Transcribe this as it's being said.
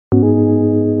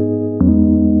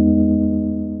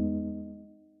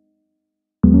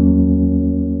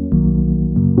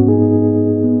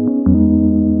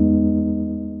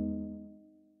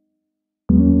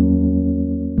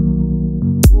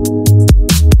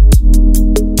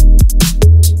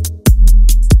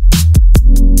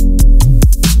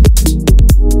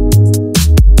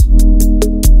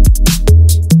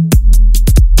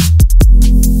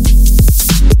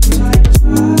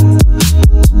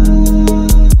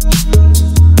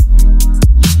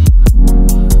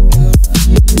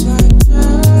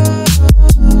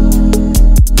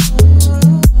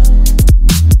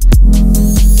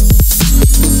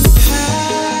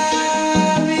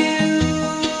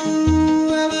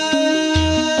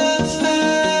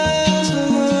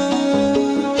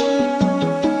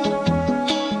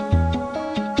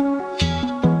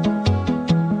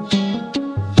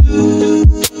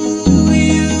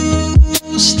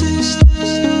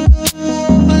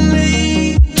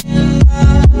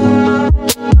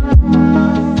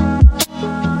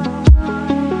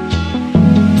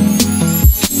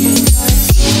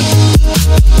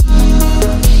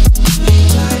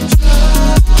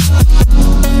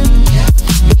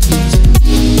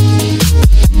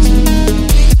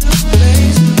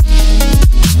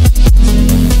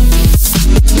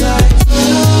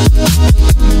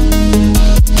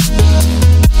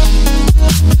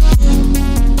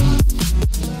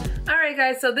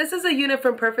Alright guys, so this is a unit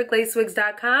from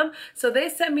PerfectLaceWigs.com. So they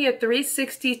sent me a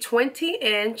 360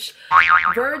 20-inch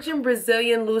virgin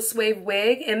Brazilian loose wave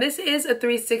wig, and this is a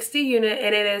 360 unit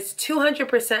and it is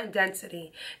 200%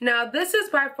 density. Now this is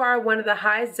by far one of the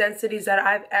highest densities that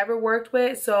I've ever worked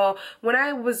with. So when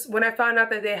I found out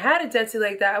that they had a density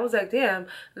like that, I was like, damn,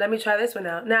 let me try this one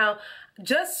out. Now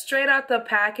just straight out the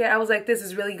packet, I was like, this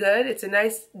is really good. It's a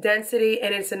nice density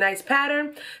and it's a nice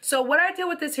pattern. So what I did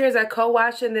with this here is I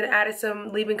co-washed and then added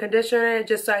some leave-in conditioner in it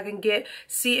just so I can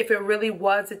see if it really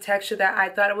was the texture that I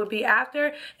thought it would be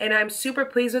after. And I'm super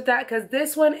pleased with that because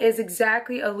this one is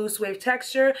exactly a loose wave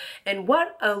texture and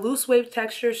what a loose wave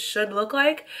texture should look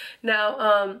like.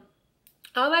 Now,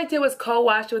 all I did was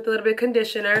co-wash it with a little bit of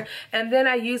conditioner, and then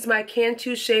I used my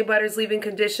Cantu Shea Butters leave-in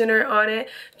conditioner on it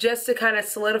just to kind of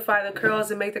solidify the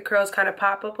curls and make the curls kind of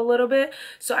pop up a little bit.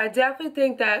 So I definitely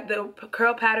think that the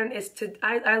curl pattern is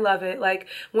I love it. Like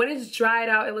when it's dried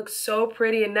out, it looks so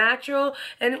pretty and natural.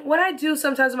 And what I do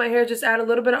sometimes with my hair is just add a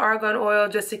little bit of argan oil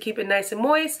just to keep it nice and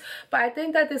moist. But I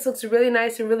think that this looks really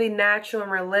nice and really natural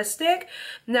and realistic.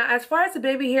 Now as far as the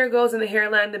baby hair goes in the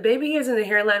hairline, the baby hairs in the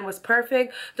hairline was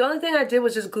perfect. The only thing I did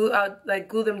was just glue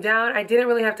them down. I didn't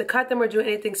really have to cut them or do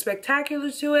anything spectacular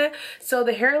to it. So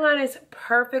the hairline is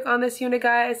perfect on this unit,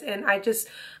 guys, and I just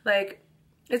like,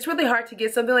 it's really hard to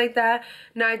get something like that.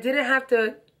 Now I didn't have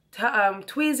to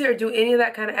tweeze it or do any of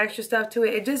that kind of extra stuff to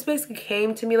it. It just basically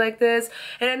came to me like this.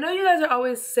 And I know you guys are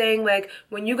always saying like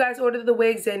when you guys order the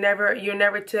wigs, you're never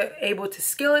able to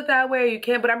scale it that way, or you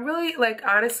can't. But I'm really like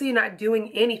honestly not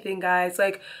doing anything, guys.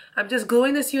 Like I'm just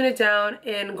gluing this unit down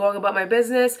and going about my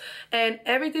business, and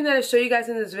everything that I show you guys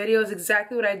in this video is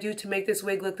exactly what I do to make this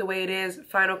wig look the way it is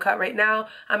final cut right now.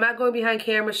 I'm not going behind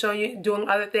camera showing you doing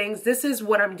other things. This is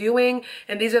what I'm doing,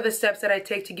 and these are the steps that I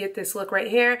take to get this look right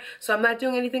here. So I'm not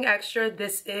doing anything extra.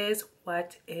 This is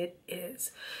what it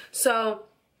is. So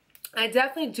I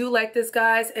definitely do like this,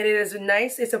 guys, and it is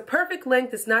nice. It's a perfect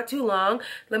length. It's not too long.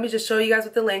 Let me just show you guys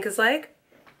what the length is like.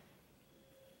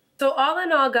 So all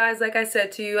in all, guys, like I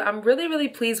said to you, I'm really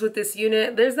pleased with this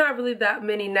unit. There's not really that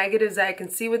many negatives that I can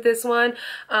see with this one.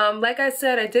 Like I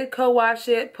said, I did co-wash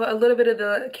it, put a little bit of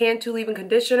the Cantu leave-in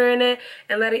conditioner in it,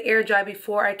 and let it air dry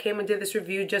before I came and did this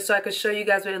review just so I could show you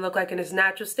guys what it looked like in its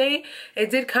natural state. It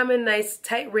did come in nice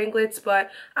tight ringlets, but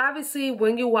obviously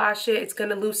when you wash it, it's going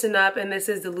to loosen up, and this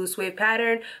is the loose wave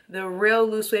pattern, the real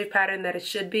loose wave pattern that it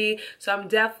should be. So I'm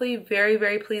definitely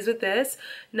very pleased with this.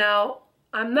 Now,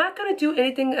 I'm not going to do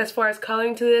anything as far as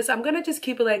coloring to this. I'm going to just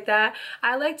keep it like that.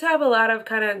 I like to have a lot of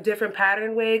kind of different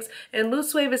pattern wigs, and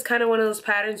loose wave is kind of one of those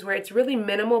patterns where it's really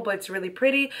minimal but it's really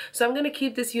pretty. So I'm going to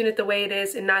keep this unit the way it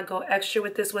is and not go extra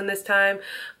with this one this time,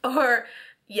 or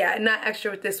yeah, not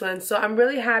extra with this one. So I'm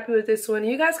really happy with this one.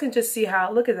 You guys can just see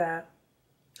how, look at that,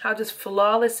 how just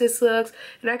flawless this looks.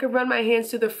 And I can run my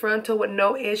hands through the frontal with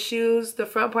no issues, the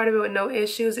front part of it with no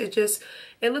issues.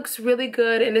 It looks really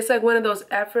good, and it's like one of those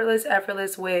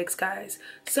effortless wigs, guys.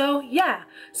 So yeah,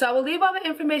 so I will leave all the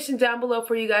information down below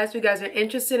for you guys if you guys are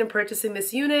interested in purchasing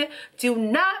this unit. Do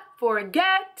not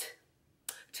forget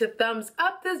to thumbs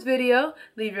up this video,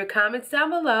 leave your comments down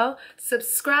below,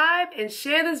 subscribe, and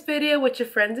share this video with your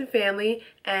friends and family,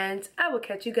 and I will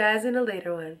catch you guys in a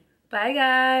later one. Bye,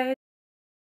 guys.